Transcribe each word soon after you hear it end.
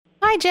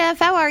Hi, Jeff.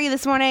 How are you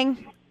this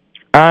morning?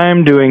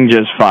 I'm doing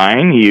just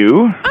fine.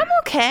 You? I'm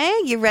okay.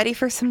 You ready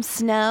for some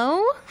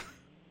snow?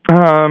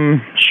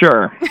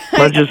 Sure.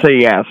 Let's just say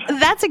yes.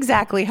 That's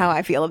exactly how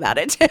I feel about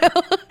it, too.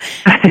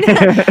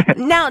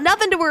 Now,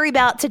 nothing to worry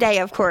about today,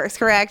 of course,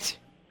 correct?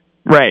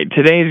 Right.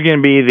 Today's going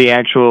to be the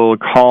actual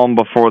calm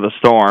before the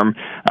storm,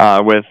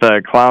 with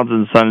clouds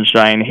and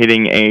sunshine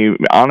hitting a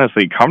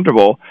honestly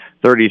comfortable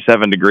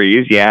 37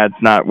 degrees. Yeah,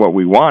 it's not what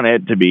we want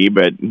it to be,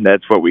 but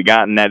that's what we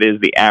got, and that is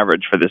the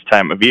average for this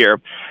time of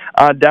year.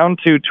 Down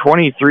to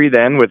 23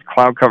 then, with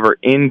cloud cover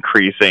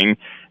increasing.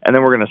 And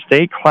then we're going to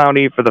stay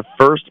cloudy for the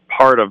first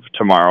part of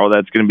tomorrow.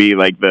 That's going to be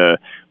like the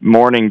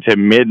morning to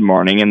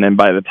mid-morning. And then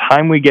by the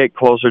time we get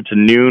closer to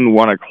noon,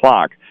 1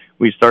 o'clock,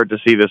 we start to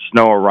see the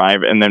snow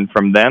arrive. And then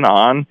from then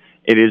on,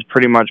 it is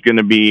pretty much going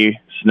to be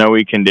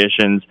snowy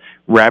conditions,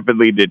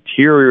 rapidly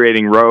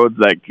deteriorating roads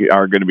that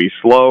are going to be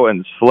slow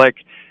and slick,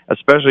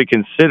 especially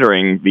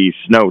considering the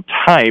snow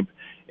type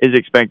is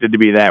expected to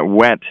be that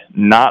wet,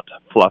 not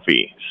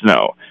fluffy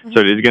snow. Mm-hmm.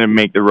 So it is going to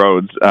make the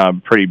roads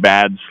pretty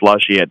bad,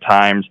 slushy at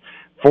times.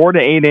 4 to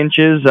 8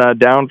 inches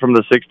down from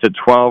the 6 to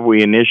 12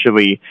 we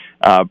initially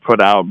put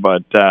out,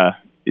 but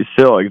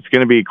still, it's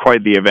going to be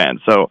quite the event.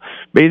 So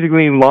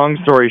basically, long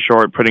story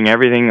short, putting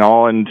everything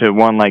all into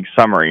one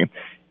summary.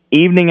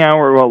 Evening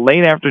hour,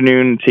 late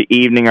afternoon to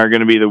evening are going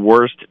to be the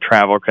worst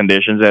travel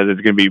conditions, as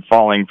it's going to be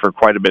falling for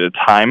quite a bit of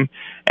time.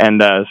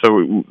 And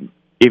so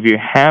if you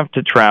have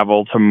to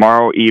travel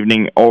tomorrow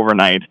evening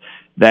overnight,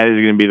 that is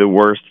going to be the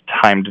worst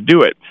time to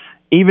do it.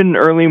 Even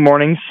early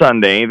morning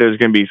Sunday, there's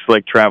going to be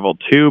slick travel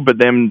too, but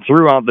then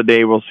throughout the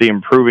day, we'll see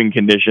improving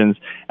conditions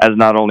as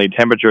not only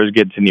temperatures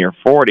get to near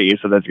 40,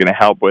 so that's going to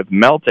help with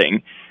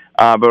melting,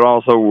 but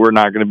also we're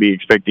not going to be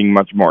expecting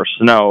much more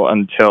snow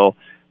until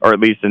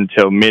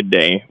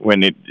midday,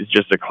 when it's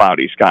just a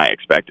cloudy sky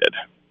expected.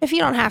 If you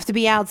don't have to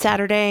be out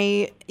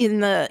Saturday in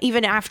the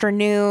even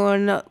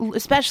afternoon,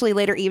 especially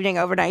later evening,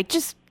 overnight,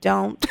 just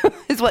don't,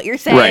 is what you're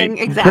saying.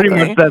 Right. Exactly.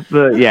 Pretty much that's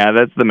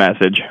the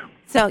message.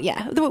 So,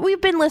 yeah, we've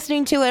been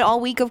listening to it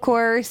all week, of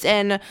course,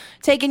 and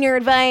taking your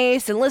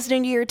advice and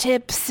listening to your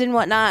tips and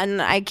whatnot,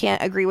 and I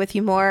can't agree with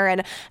you more.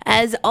 And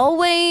as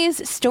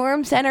always,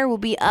 Storm Center will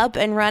be up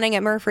and running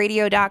at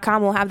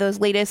murphradio.com. We'll have those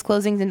latest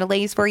closings and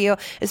delays for you,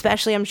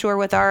 especially, I'm sure,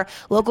 with our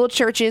local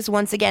churches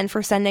once again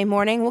for Sunday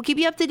morning. We'll keep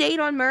you up to date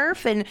on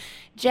Murph. And,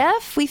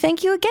 Jeff, we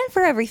thank you again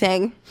for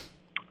everything.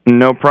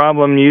 No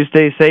problem. You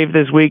stay safe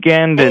this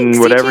weekend, Thanks,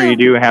 and whatever you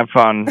do, have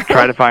fun.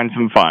 Try to find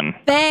some fun.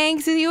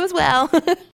 Thanks, and you as well.